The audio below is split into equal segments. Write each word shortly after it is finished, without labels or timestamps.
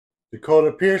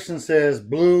Dakota Pearson says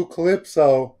blue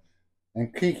calypso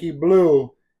and kinky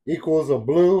blue equals a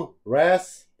blue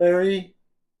raspberry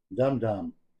dum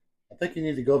dum. I think you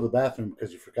need to go to the bathroom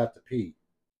because you forgot to pee.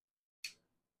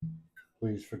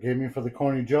 Please forgive me for the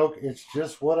corny joke. It's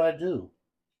just what I do.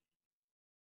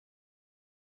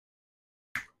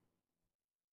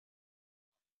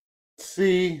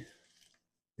 See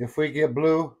if we get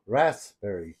blue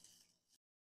raspberry.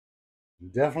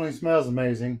 Definitely smells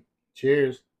amazing.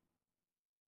 Cheers.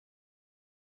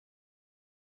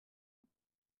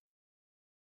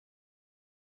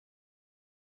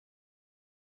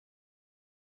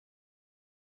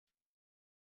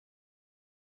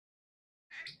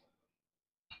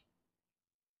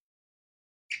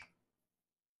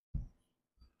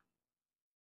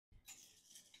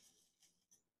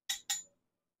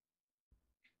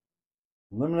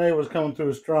 Lemonade was coming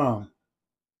through strong.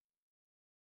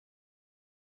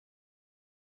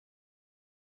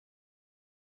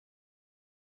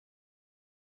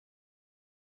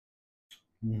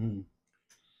 Mm-hmm.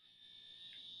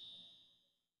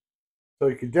 So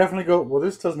you could definitely go. Well,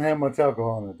 this doesn't have much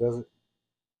alcohol in it, does it?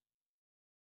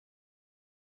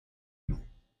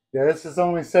 Yeah, this is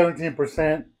only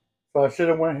 17%. So I should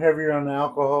have went heavier on the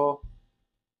alcohol,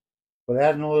 but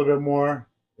adding a little bit more,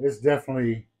 it's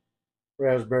definitely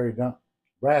raspberry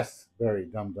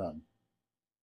dum dum.